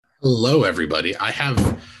Hello, everybody. I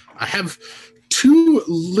have two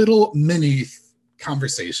little mini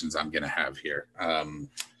conversations I'm going to have here.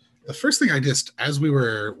 The first thing as we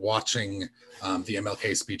were watching the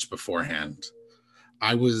MLK speech beforehand,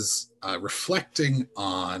 I was reflecting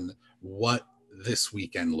on what this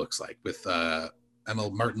weekend looks like with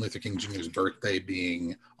Martin Luther King Jr.'s birthday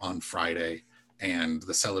being on Friday and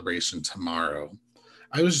the celebration tomorrow.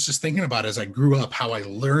 I was just thinking about as I grew up how I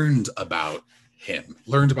learned about him,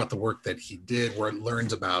 learned about the work that he did, where I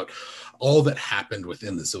learned about all that happened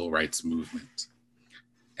within the civil rights movement.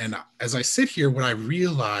 And as I sit here, what I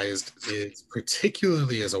realized is,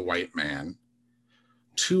 particularly as a white man,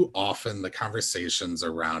 too often the conversations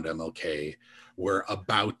around MLK were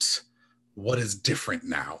about what is different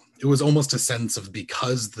now. It was almost a sense of,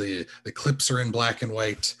 because the clips are in black and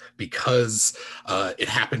white, because it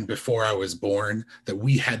happened before I was born, that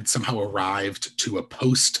we had somehow arrived to a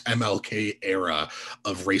post MLK era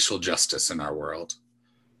of racial justice in our world.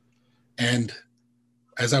 And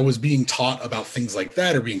as I was being taught about things like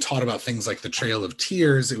that, or being taught about things like the Trail of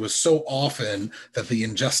Tears, it was so often that the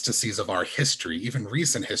injustices of our history, even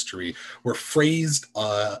recent history, were phrased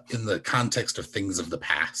in the context of things of the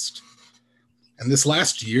past. And this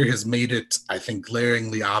last year has made it, I think,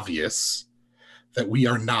 glaringly obvious that we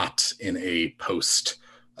are not in a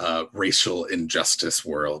post-racial injustice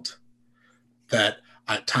world. That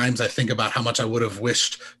at times I think about how much I would have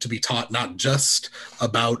wished to be taught not just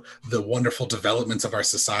about the wonderful developments of our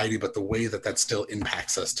society, but the way that still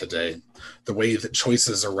impacts us today. The way that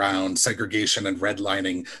choices around segregation and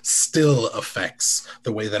redlining still affects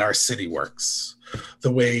the way that our city works.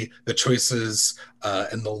 The way the choices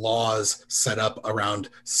and the laws set up around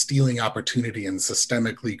stealing opportunity and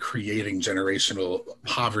systemically creating generational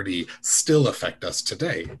poverty still affect us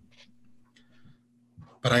today.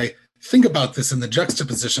 But I think about this in the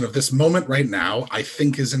juxtaposition of this moment right now. I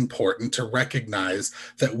think is important to recognize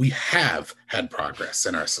that we have had progress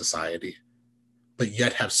in our society, but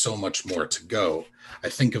yet have so much more to go. I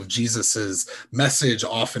think of Jesus's message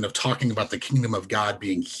often of talking about the kingdom of God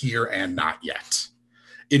being here and not yet.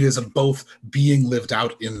 It is both being lived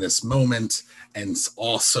out in this moment and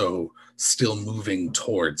also still moving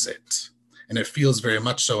towards it. And it feels very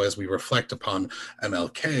much so, as we reflect upon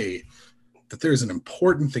MLK, that there's an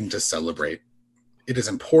important thing to celebrate. It is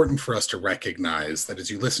important for us to recognize that as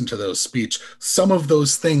you listen to those speech, some of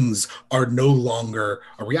those things are no longer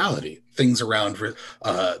a reality. Things around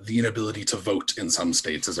the inability to vote in some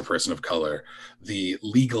states as a person of color, the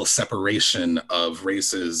legal separation of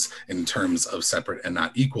races in terms of separate and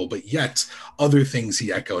not equal, but yet other things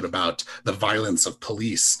he echoed about the violence of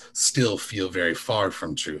police still feel very far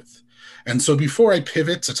from truth. And so before I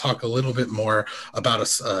pivot to talk a little bit more about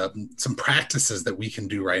some practices that we can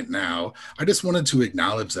do right now, I just wanted to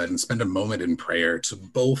acknowledge that and spend a moment in prayer to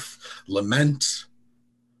both lament,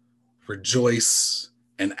 rejoice,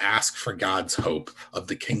 and ask for God's hope of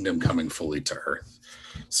the kingdom coming fully to earth.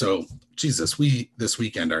 So, Jesus, we this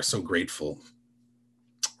weekend are so grateful.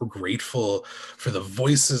 We're grateful for the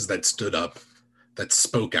voices that stood up, that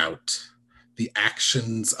spoke out, the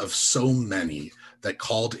actions of so many that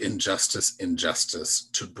called injustice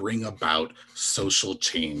to bring about social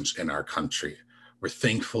change in our country. We're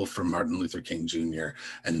thankful for Martin Luther King Jr.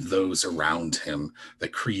 and those around him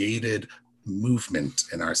that created movement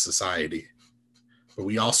in our society. But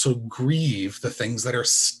we also grieve the things that are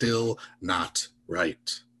still not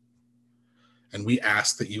right. And we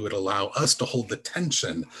ask that you would allow us to hold the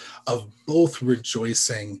tension of both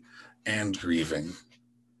rejoicing and grieving,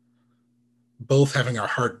 both having our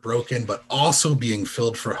heart broken, but also being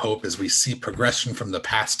filled for hope as we see progression from the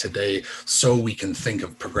past today, so we can think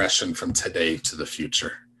of progression from today to the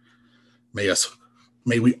future.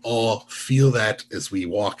 May we all feel that as we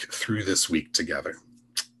walk through this week together.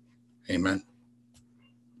 Amen.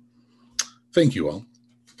 Thank you all.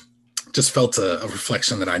 Just felt a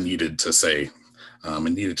reflection that I needed to say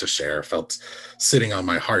and needed to share, felt sitting on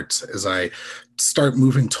my heart as I start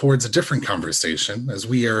moving towards a different conversation, as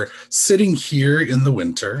we are sitting here in the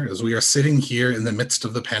winter, as we are sitting here in the midst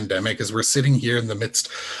of the pandemic, as we're sitting here in the midst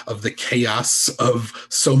of the chaos of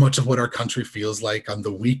so much of what our country feels like on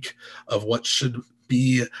the week of what should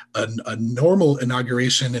be a normal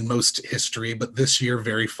inauguration in most history, but this year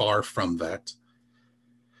very far from that.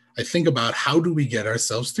 I think about, how do we get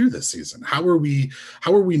ourselves through this season? How are we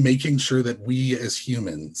making sure that we as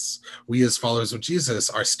humans, we as followers of Jesus,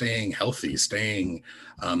 are staying healthy, staying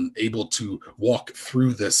able to walk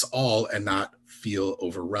through this all and not feel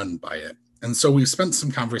overrun by it? And so we've spent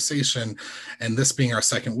some conversation, and this being our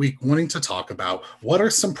second week, wanting to talk about what are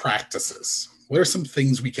some practices? What are some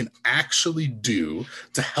things we can actually do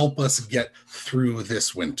to help us get through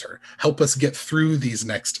this winter, help us get through these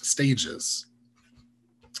next stages?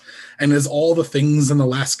 And as all the things in the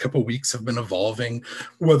last couple of weeks have been evolving,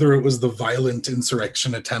 whether it was the violent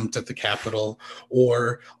insurrection attempt at the Capitol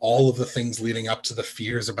or all of the things leading up to the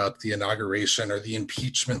fears about the inauguration or the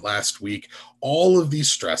impeachment last week, all of these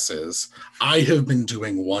stresses, I have been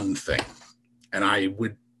doing one thing, and I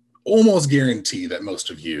would almost guarantee that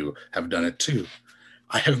most of you have done it too.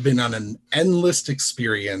 I have been on an endless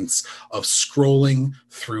experience of scrolling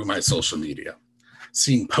through my social media,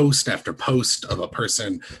 seeing post after post of a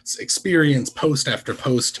person's experience, post after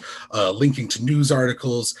post, linking to news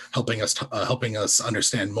articles, helping us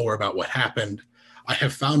understand more about what happened. I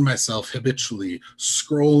have found myself habitually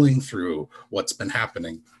scrolling through what's been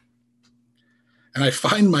happening. And I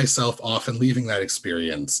find myself often leaving that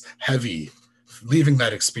experience heavy, leaving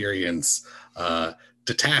that experience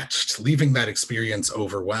detached, leaving that experience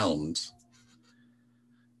overwhelmed.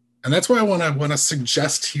 And that's why I want to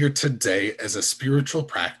suggest here today as a spiritual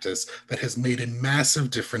practice that has made a massive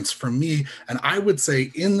difference for me. And I would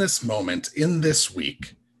say in this moment, in this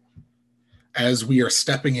week, as we are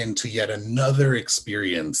stepping into yet another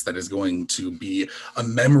experience that is going to be a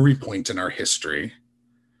memory point in our history,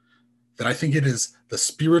 that I think it is the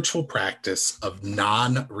spiritual practice of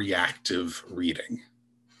non-reactive reading.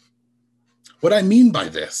 What I mean by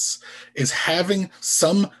this is having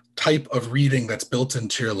some type of reading that's built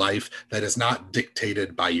into your life that is not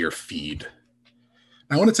dictated by your feed.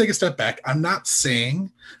 Now, I want to take a step back. I'm not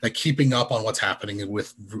saying that keeping up on what's happening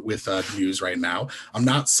with news right now, I'm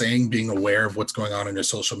not saying being aware of what's going on in your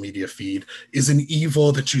social media feed is an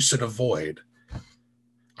evil that you should avoid.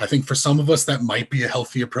 I think for some of us, that might be a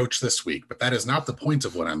healthy approach this week, but that is not the point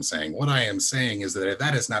of what I'm saying. What I am saying is that if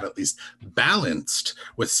that is not at least balanced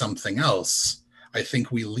with something else, I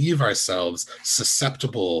think we leave ourselves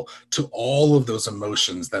susceptible to all of those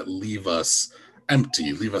emotions that leave us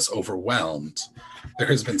empty, leave us overwhelmed. There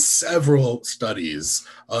has been several studies,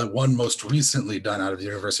 one most recently done out of the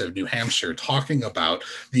University of New Hampshire, talking about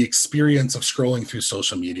the experience of scrolling through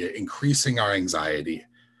social media, increasing our anxiety,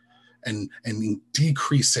 and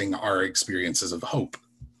decreasing our experiences of hope.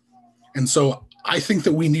 And so I think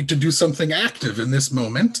that we need to do something active in this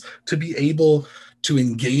moment to be able to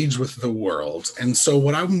engage with the world. And so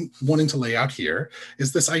what I'm wanting to lay out here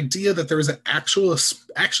is this idea that there is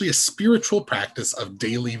actually a spiritual practice of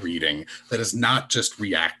daily reading that is not just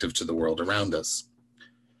reactive to the world around us.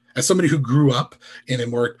 As somebody who grew up in a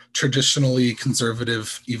more traditionally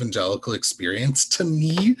conservative evangelical experience, to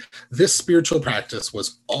me, this spiritual practice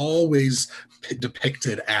was always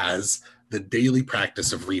depicted as the daily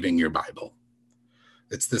practice of reading your Bible.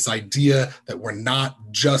 It's this idea that we're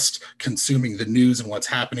not just consuming the news and what's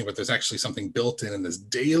happening, but there's actually something built in this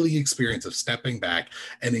daily experience of stepping back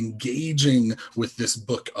and engaging with this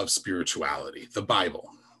book of spirituality, the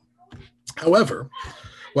Bible. However,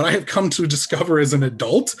 what I have come to discover as an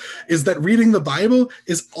adult is that reading the Bible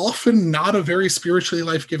is often not a very spiritually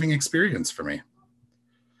life-giving experience for me.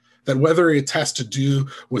 That whether it has to do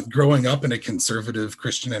with growing up in a conservative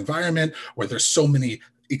Christian environment where there's so many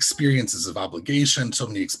experiences of obligation, so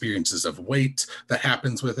many experiences of weight that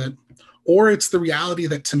happens with it, or it's the reality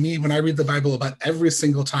that to me, when I read the Bible, about every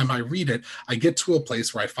single time I read it, I get to a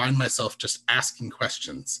place where I find myself just asking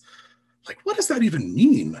questions. Like, what does that even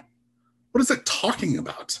mean? What is that talking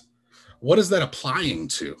about? What is that applying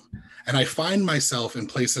to? And I find myself in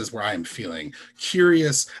places where I'm feeling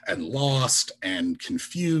curious and lost and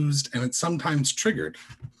confused, and it's sometimes triggered.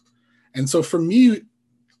 And so for me,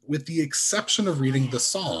 with the exception of reading the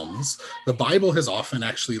Psalms, the Bible has often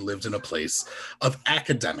actually lived in a place of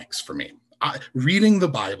academics for me. Reading the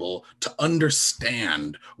Bible to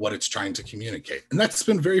understand what it's trying to communicate. And that's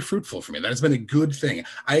been very fruitful for me. That has been a good thing.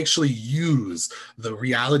 I actually use the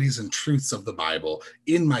realities and truths of the Bible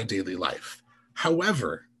in my daily life.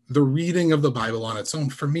 However, the reading of the Bible on its own,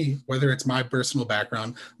 for me, whether it's my personal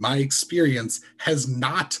background, my experience, has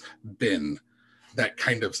not been that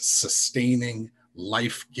kind of sustaining,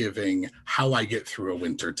 life-giving, how I get through a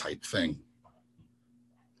winter type thing.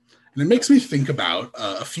 And it makes me think about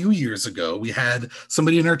a few years ago, we had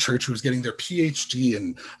somebody in our church who was getting their PhD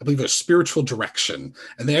in, I believe, a spiritual direction.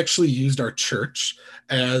 And they actually used our church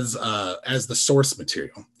as the source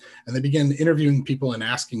material. And they began interviewing people and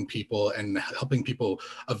asking people and helping people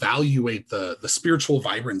evaluate the spiritual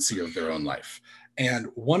vibrancy of their own life. And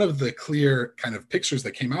one of the clear kind of pictures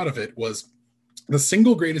that came out of it was the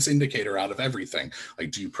single greatest indicator out of everything,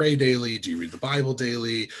 like, do you pray daily? Do you read the Bible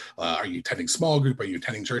daily? Are you attending small group? Are you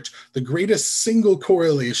attending church? The greatest single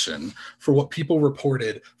correlation for what people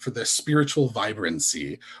reported for their spiritual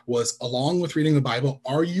vibrancy was, along with reading the Bible,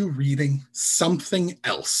 are you reading something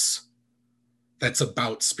else that's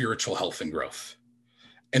about spiritual health and growth?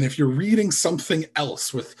 And if you're reading something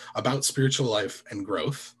else about spiritual life and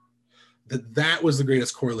growth, that was the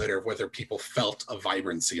greatest correlator of whether people felt a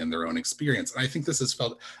vibrancy in their own experience. And I think this has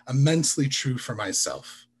felt immensely true for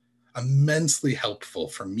myself, immensely helpful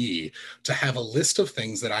for me to have a list of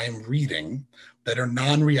things that I am reading that are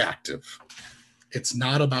non-reactive. It's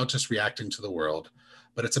not about just reacting to the world,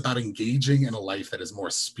 but it's about engaging in a life that is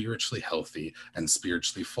more spiritually healthy and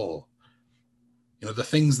spiritually full. You know, the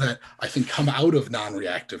things that I think come out of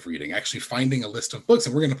non-reactive reading, actually finding a list of books,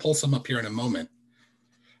 and we're going to pull some up here in a moment,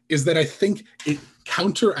 is that I think it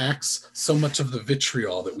counteracts so much of the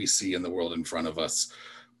vitriol that we see in the world in front of us.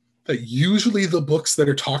 That usually the books that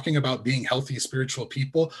are talking about being healthy spiritual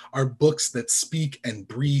people are books that speak and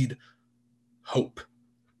breed hope.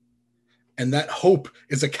 And that hope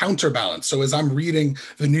is a counterbalance. So as I'm reading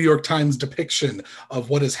the New York Times depiction of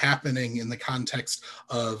what is happening in the context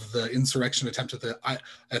of the insurrection attempt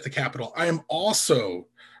at the Capitol, I am also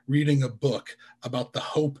reading a book about the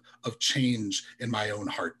hope of change in my own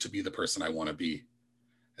heart to be the person I want to be.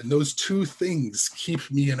 And those two things keep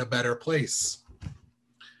me in a better place.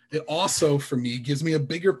 It also, for me, gives me a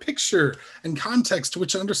bigger picture and context to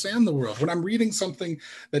which to understand the world. When I'm reading something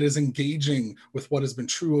that is engaging with what has been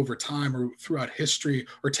true over time or throughout history,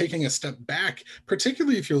 or taking a step back,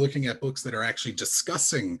 particularly if you're looking at books that are actually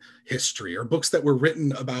discussing history or books that were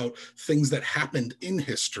written about things that happened in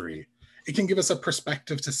history, it can give us a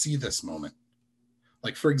perspective to see this moment.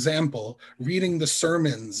 Like, for example, reading the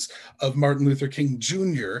sermons of Martin Luther King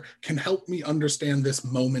Jr. can help me understand this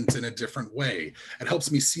moment in a different way. It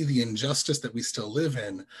helps me see the injustice that we still live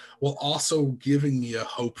in, while also giving me a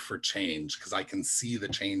hope for change, because I can see the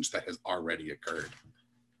change that has already occurred.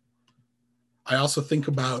 I also think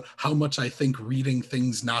about how much I think reading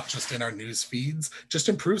things not just in our news feeds just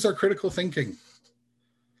improves our critical thinking.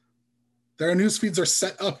 Our news feeds are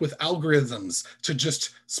set up with algorithms to just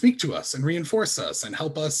speak to us and reinforce us and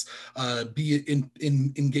help us be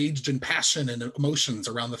engaged in passion and emotions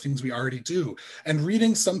around the things we already do. And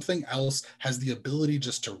reading something else has the ability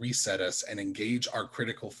just to reset us and engage our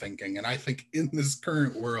critical thinking. And I think in this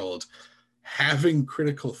current world, having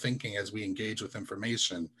critical thinking as we engage with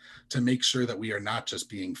information to make sure that we are not just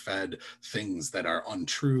being fed things that are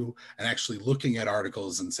untrue, and actually looking at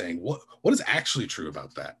articles and saying, what is actually true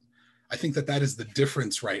about that? I think that is the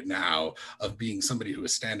difference right now of being somebody who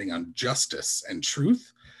is standing on justice and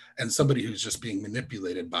truth, and somebody who's just being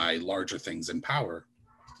manipulated by larger things in power.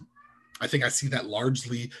 I think I see that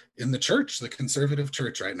largely in the church. The conservative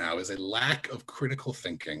church right now is a lack of critical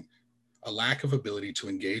thinking, a lack of ability to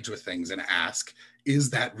engage with things and ask, is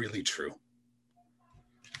that really true?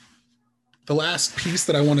 The last piece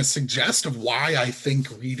that I want to suggest of why I think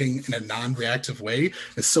reading in a non-reactive way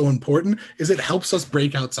is so important is it helps us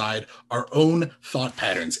break outside our own thought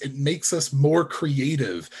patterns. It makes us more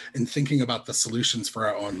creative in thinking about the solutions for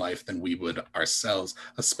our own life than we would ourselves,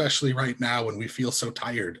 especially right now when we feel so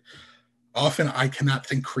tired. Often I cannot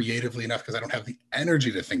think creatively enough because I don't have the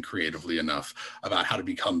energy to think creatively enough about how to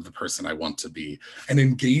become the person I want to be. And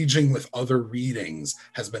engaging with other readings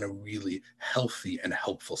has been a really healthy and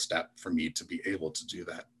helpful step for me to be able to do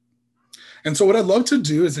that. And so what I'd love to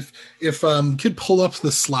do is if could pull up the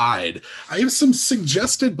slide, I have some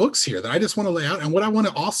suggested books here that I just want to lay out. And what I want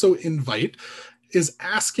to also invite is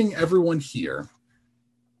asking everyone here,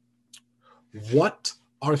 what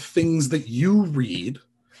are things that you read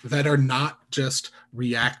that are not just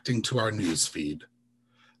reacting to our news feed,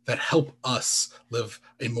 that help us live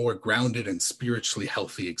a more grounded and spiritually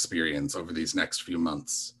healthy experience over these next few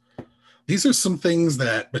months? These are some things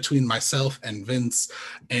that between myself and Vince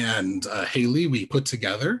and Haley, we put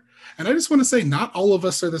together. And I just want to say, not all of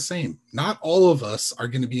us are the same. Not all of us are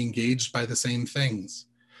going to be engaged by the same things.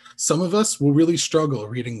 Some of us will really struggle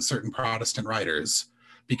reading certain Protestant writers,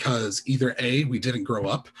 because either A, we didn't grow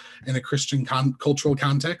up in a Christian cultural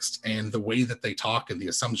context, and the way that they talk and the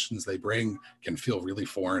assumptions they bring can feel really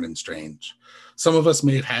foreign and strange. Some of us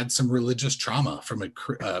may have had some religious trauma from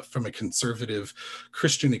a conservative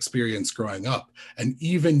Christian experience growing up, and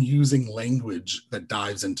even using language that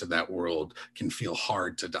dives into that world can feel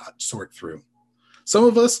hard to sort through. Some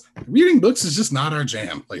of us, reading books is just not our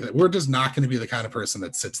jam. Like, we're just not going to be the kind of person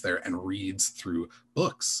that sits there and reads through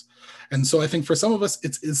books. And so I think for some of us,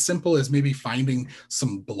 it's as simple as maybe finding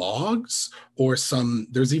some blogs or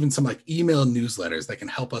there's even some like email newsletters that can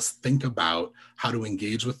help us think about how to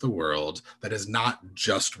engage with the world that is not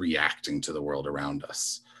just reacting to the world around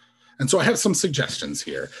us. And so I have some suggestions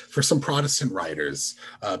here for some Protestant writers.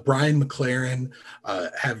 Brian McLaren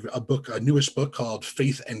have a newish book called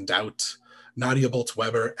Faith and Doubt. Nadia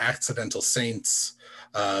Bolz-Weber, Accidental Saints.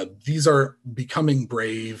 These are Becoming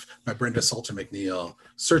Brave by Brenda Salter McNeil,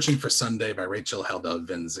 Searching for Sunday by Rachel Held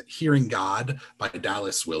Evans, Hearing God by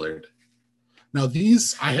Dallas Willard. Now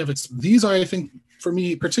these are, I think, for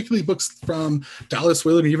me, particularly books from Dallas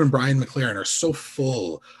Willard and even Brian McLaren are so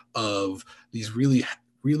full of these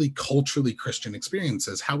really culturally Christian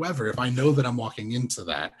experiences. However, if I know that I'm walking into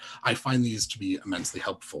that, I find these to be immensely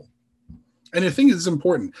helpful. And I think it's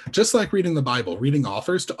important, just like reading the Bible, reading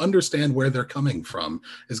authors, to understand where they're coming from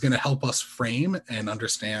is going to help us frame and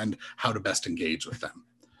understand how to best engage with them.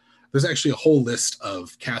 There's actually a whole list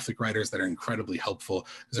of Catholic writers that are incredibly helpful.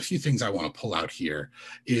 There's a few things I want to pull out here.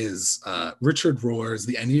 Is Richard Rohr's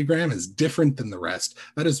The Enneagram is different than the rest.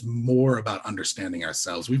 That is more about understanding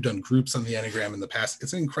ourselves. We've done groups on the Enneagram in the past.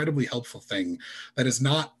 It's an incredibly helpful thing that is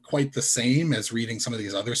not quite the same as reading some of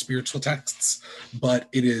these other spiritual texts, but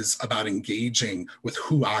it is about engaging with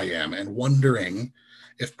who I am and wondering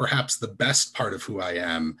if perhaps the best part of who I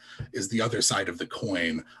am is the other side of the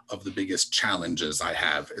coin of the biggest challenges I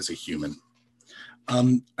have as a human.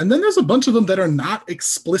 And then there's a bunch of them that are not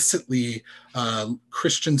explicitly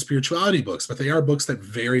Christian spirituality books, but they are books that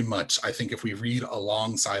very much, I think, if we read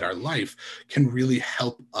alongside our life, can really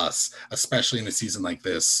help us, especially in a season like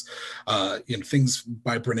this. Things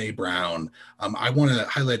by Brene Brown. I want to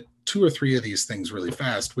highlight 2 or 3 of these things really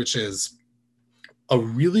fast, which is a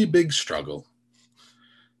really big struggle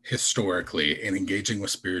historically in engaging with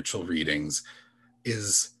spiritual readings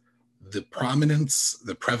is the prominence,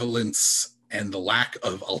 the prevalence, and the lack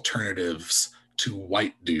of alternatives to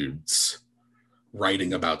white dudes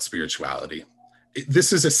writing about spirituality.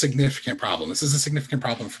 This is a significant problem. This is a significant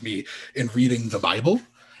problem for me in reading the Bible.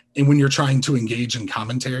 And when you're trying to engage in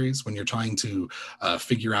commentaries, when you're trying to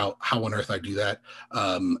figure out how on earth I do that,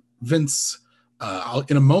 Vince,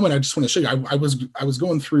 in a moment, I just want to show you, I was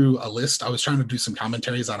going through a list. I was trying to do some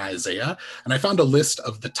commentaries on Isaiah, and I found a list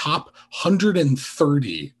of the top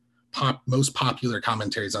 130 most popular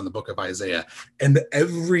commentaries on the book of Isaiah. And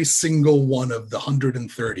every single one of the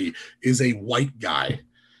 130 is a white guy.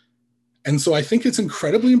 And so I think it's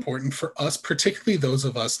incredibly important for us, particularly those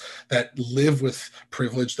of us that live with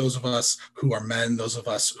privilege, those of us who are men, those of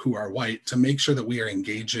us who are white, to make sure that we are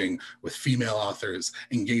engaging with female authors,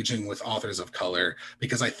 engaging with authors of color,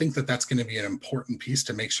 because I think that that's going to be an important piece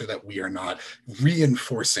to make sure that we are not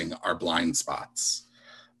reinforcing our blind spots.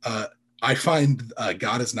 I find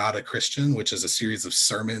God is Not a Christian, which is a series of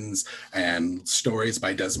sermons and stories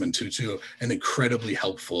by Desmond Tutu, an incredibly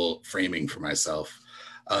helpful framing for myself.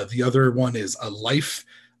 The other one is A Life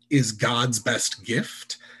is God's Best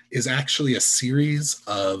Gift, is actually a series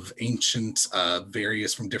of ancient,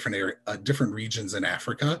 various from different regions in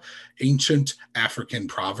Africa, ancient African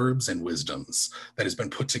proverbs and wisdoms that has been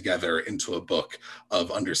put together into a book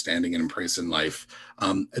of understanding and embracing life.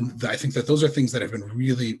 And I think that those are things that have been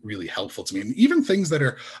really, really helpful to me. And even things that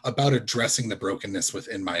are about addressing the brokenness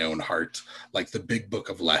within my own heart, like the Big Book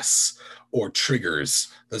of Less or Triggers.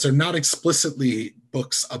 Those are not explicitly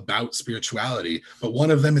books about spirituality, but one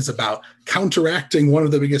of them is about counteracting one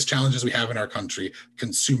of the biggest challenges we have in our country,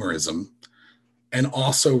 consumerism, and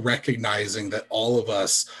also recognizing that all of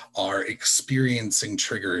us are experiencing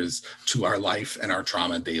triggers to our life and our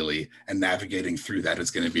trauma daily, and navigating through that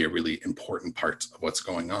is going to be a really important part of what's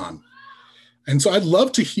going on. And so I'd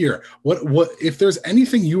love to hear what if there's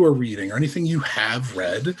anything you are reading or anything you have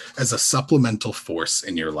read as a supplemental force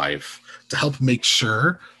in your life to help make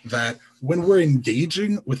sure that when we're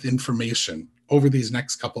engaging with information over these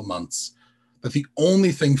next couple months, that the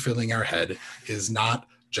only thing filling our head is not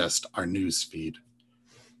just our news feed.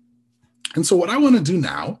 And so what I want to do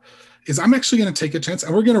now is I'm actually going to take a chance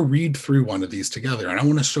and we're going to read through one of these together. And I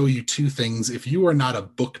want to show you 2 things. If you are not a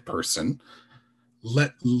book person,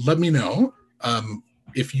 let me know.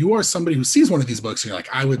 If you are somebody who sees one of these books and you're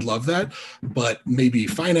like, I would love that, but maybe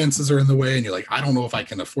finances are in the way and you're like, I don't know if I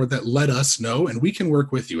can afford that, let us know and we can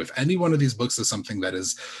work with you. If any one of these books is something that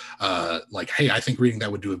is like, hey, I think reading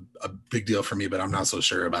that would do a big deal for me, but I'm not so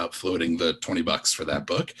sure about floating the $20 for that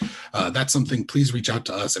book. That's something, please reach out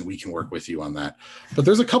to us and we can work with you on that. But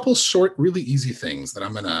there's a couple short, really easy things that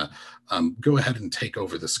I'm going to go ahead and take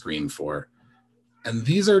over the screen for. And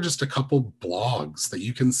these are just a couple blogs that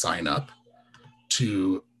you can sign up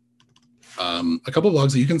to,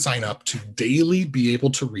 daily be able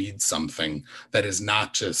to read something that is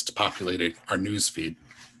not just populating our newsfeed.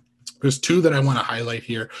 There's two that I want to highlight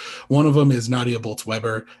here. One of them is Nadia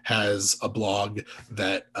Boltz-Weber has a blog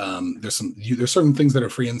that there's certain things that are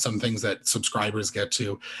free and some things that subscribers get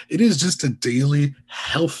to. It is just a daily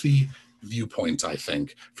healthy viewpoint, I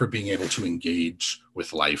think, for being able to engage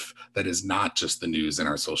with life that is not just the news in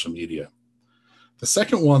our social media. The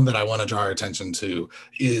second one that I want to draw our attention to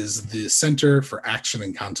is the Center for Action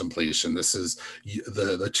and Contemplation. This is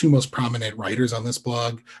the two most prominent writers on this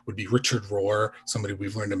blog would be Richard Rohr, somebody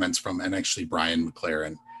we've learned immense from, and actually Brian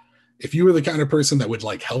McLaren. If you are the kind of person that would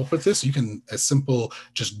like help with this, you can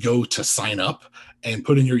just go to sign up and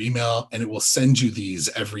put in your email, and it will send you these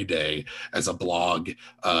every day as a blog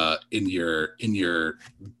in your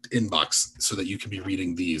inbox so that you can be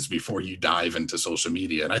reading these before you dive into social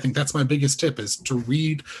media. And I think that's my biggest tip, is to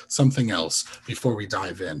read something else before we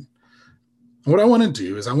dive in. What I want to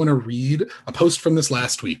do is I want to read a post from this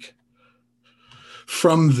last week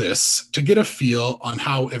from this to get a feel on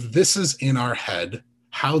how, if this is in our head,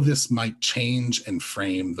 how this might change and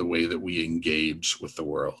frame the way that we engage with the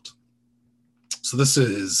world. So this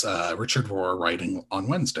is Richard Rohr writing on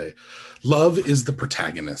Wednesday. Love is the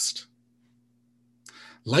protagonist.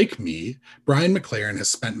 Like me, Brian McLaren has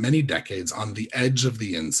spent many decades on the edge of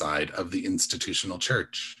the inside of the institutional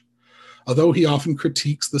church. Although he often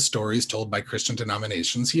critiques the stories told by Christian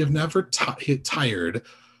denominations, he have never tired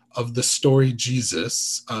of the story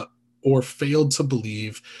Jesus or failed to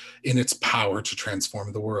believe in its power to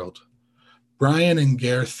transform the world. Brian and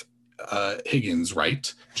Gareth Higgins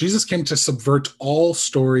write, Jesus came to subvert all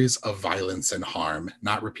stories of violence and harm,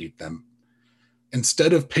 not repeat them.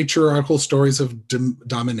 Instead of patriarchal stories of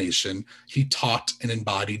domination, he taught and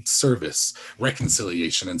embodied service,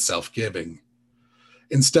 reconciliation, and self-giving.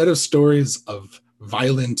 Instead of stories of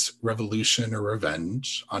violent revolution or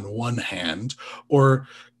revenge on one hand, or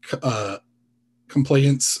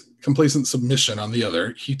complacent submission on the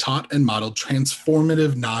other, he taught and modeled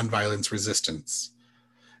transformative nonviolence resistance.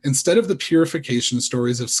 Instead of the purification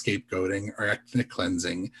stories of scapegoating or ethnic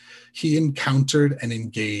cleansing, he encountered and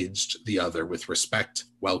engaged the other with respect,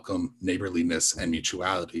 welcome, neighborliness, and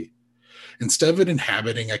mutuality. Instead of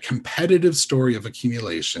inhabiting a competitive story of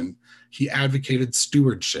accumulation, he advocated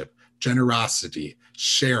stewardship, generosity,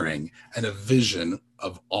 sharing, and a vision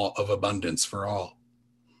of abundance for all.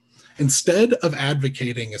 Instead of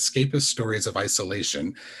advocating escapist stories of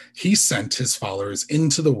isolation, he sent his followers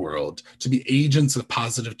into the world to be agents of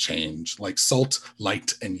positive change, like salt,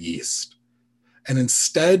 light, and yeast. And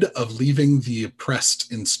instead of leaving the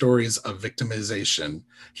oppressed in stories of victimization,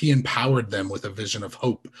 he empowered them with a vision of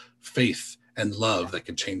hope, faith, and love that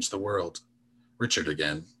could change the world. Richard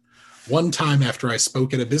again. One time after I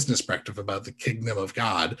spoke at a business practice about the kingdom of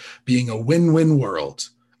God being a win-win world,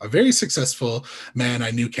 a very successful man I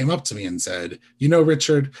knew came up to me and said, "You know,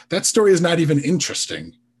 Richard, that story is not even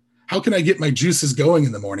interesting. How can I get my juices going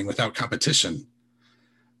in the morning without competition?"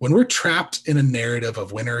 When we're trapped in a narrative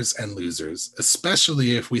of winners and losers,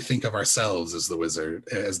 especially if we think of ourselves as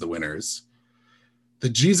the winners, the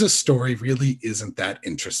Jesus story really isn't that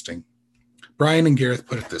interesting. Brian and Gareth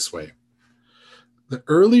put it this way. The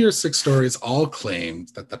earlier 6 stories all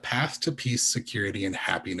claimed that the path to peace, security, and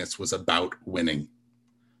happiness was about winning.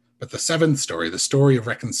 But the 7th story, the story of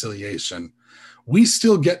reconciliation, we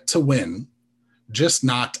still get to win, just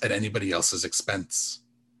not at anybody else's expense.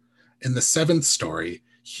 In the 7th story,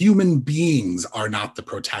 human beings are not the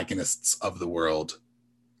protagonists of the world.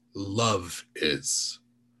 Love is.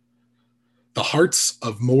 The hearts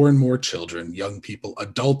of more and more children, young people,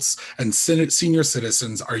 adults, and senior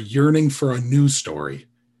citizens are yearning for a new story.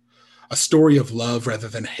 A story of love rather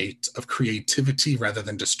than hate, of creativity rather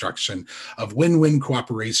than destruction, of win-win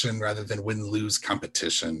cooperation rather than win-lose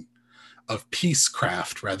competition, of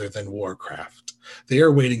peacecraft rather than warcraft. They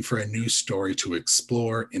are waiting for a new story to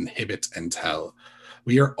explore, inhibit, and tell.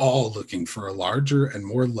 We are all looking for a larger and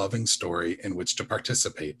more loving story in which to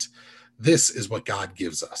participate. This is what God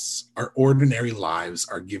gives us. Our ordinary lives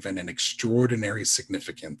are given an extraordinary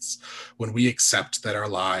significance when we accept that our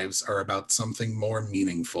lives are about something more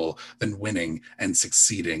meaningful than winning and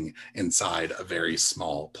succeeding inside a very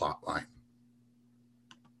small plot line.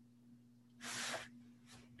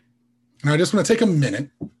 Now, I just want to take a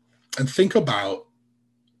minute and think about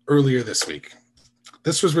earlier this week.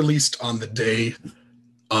 This was released on the day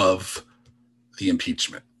of the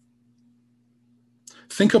impeachment.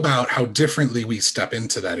 Think about how differently we step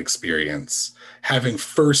into that experience, having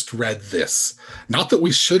first read this. Not that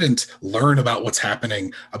we shouldn't learn about what's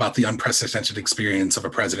happening, about the unprecedented experience of a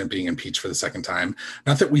president being impeached for the second time.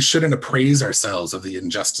 Not that we shouldn't appraise ourselves of the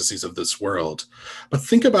injustices of this world, but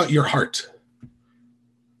think about your heart.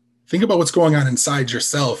 Think about what's going on inside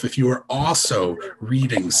yourself if you are also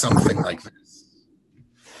reading something like this.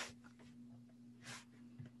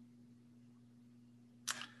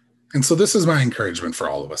 And so this is my encouragement for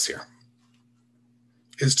all of us here,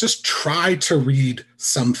 is just try to read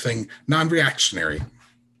something non-reactionary.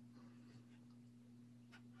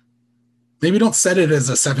 Maybe don't set it as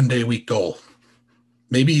a 7-day week goal.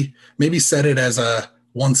 Maybe set it as a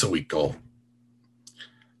once a week goal.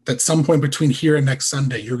 At some point between here and next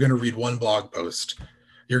Sunday, you're going to read one blog post.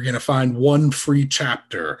 You're going to find one free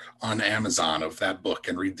chapter on Amazon of that book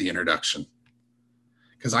and read the introduction.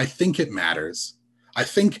 Because I think it matters. I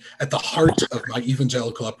think at the heart of my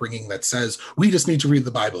evangelical upbringing that says we just need to read the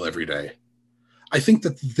Bible every day. I think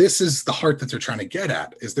that this is the heart that they're trying to get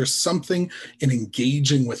at, is there's something in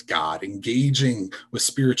engaging with God, engaging with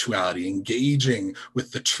spirituality, engaging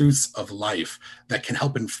with the truths of life that can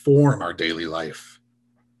help inform our daily life.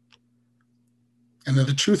 And then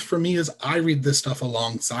the truth for me is I read this stuff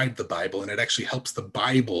alongside the Bible, and it actually helps the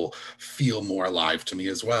Bible feel more alive to me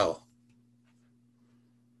as well.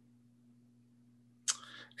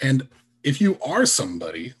 And if you are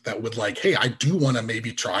somebody that would like, hey, I do want to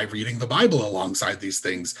maybe try reading the Bible alongside these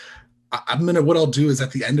things, what I'll do is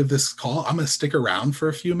at the end of this call, I'm going to stick around for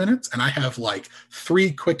a few minutes, and I have like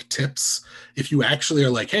 3 quick tips. If you actually are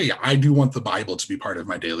like, hey, I do want the Bible to be part of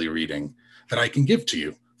my daily reading, that I can give to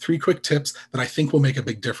you. 3 quick tips that I think will make a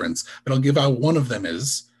big difference. But I'll give out one of them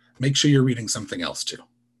is make sure you're reading something else too.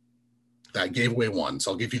 That gave away one, so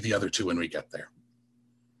I'll give you the other 2 when we get there.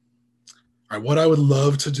 All right, what I would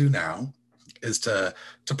love to do now is to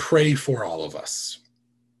pray for all of us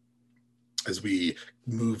as we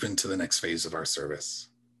move into the next phase of our service.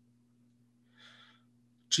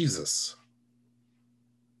 Jesus,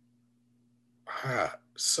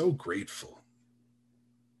 so grateful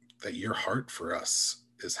that your heart for us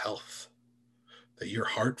is health, that your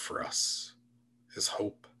heart for us is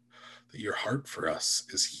hope, that your heart for us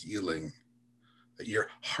is healing, that your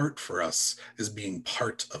heart for us is being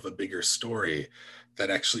part of a bigger story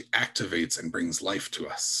that actually activates and brings life to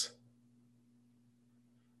us.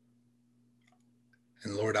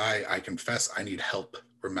 And Lord, I confess I need help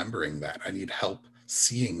remembering that. I need help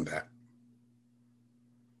seeing that.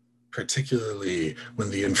 Particularly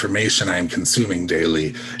when the information I am consuming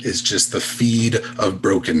daily is just the feed of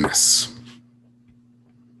brokenness.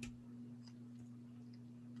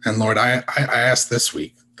 And Lord, I ask this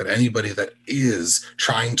week that anybody that is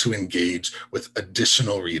trying to engage with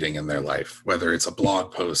additional reading in their life, whether it's a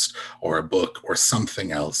blog post or a book or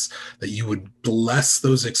something else, that you would bless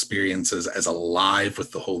those experiences as alive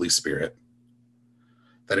with the Holy Spirit.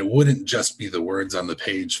 That it wouldn't just be the words on the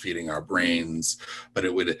page feeding our brains, but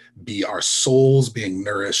it would be our souls being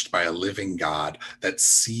nourished by a living God that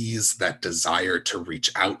sees that desire to reach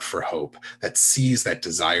out for hope, that sees that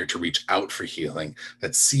desire to reach out for healing,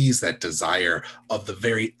 that sees that desire of the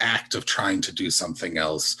very act of trying to do something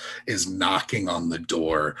else is knocking on the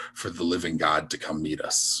door for the living God to come meet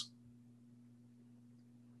us.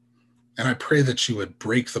 And I pray that you would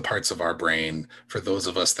break the parts of our brain for those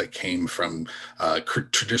of us that came from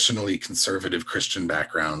traditionally conservative Christian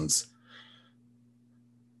backgrounds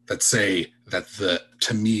that say that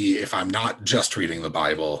to me, if I'm not just reading the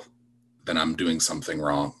Bible, then I'm doing something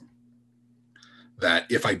wrong. That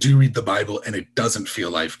if I do read the Bible and it doesn't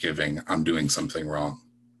feel life-giving, I'm doing something wrong.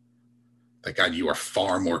 That God, you are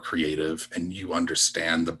far more creative and you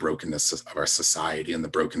understand the brokenness of our society and the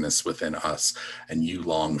brokenness within us. And you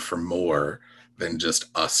long for more than just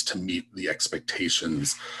us to meet the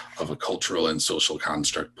expectations of a cultural and social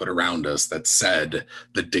construct put around us that said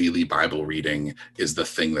the daily Bible reading is the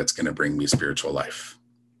thing that's going to bring me spiritual life.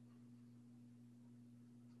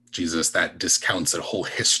 Jesus, that discounts a whole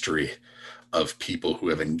history of people who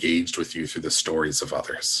have engaged with you through the stories of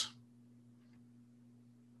others.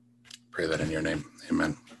 Pray that in your name.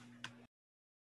 Amen.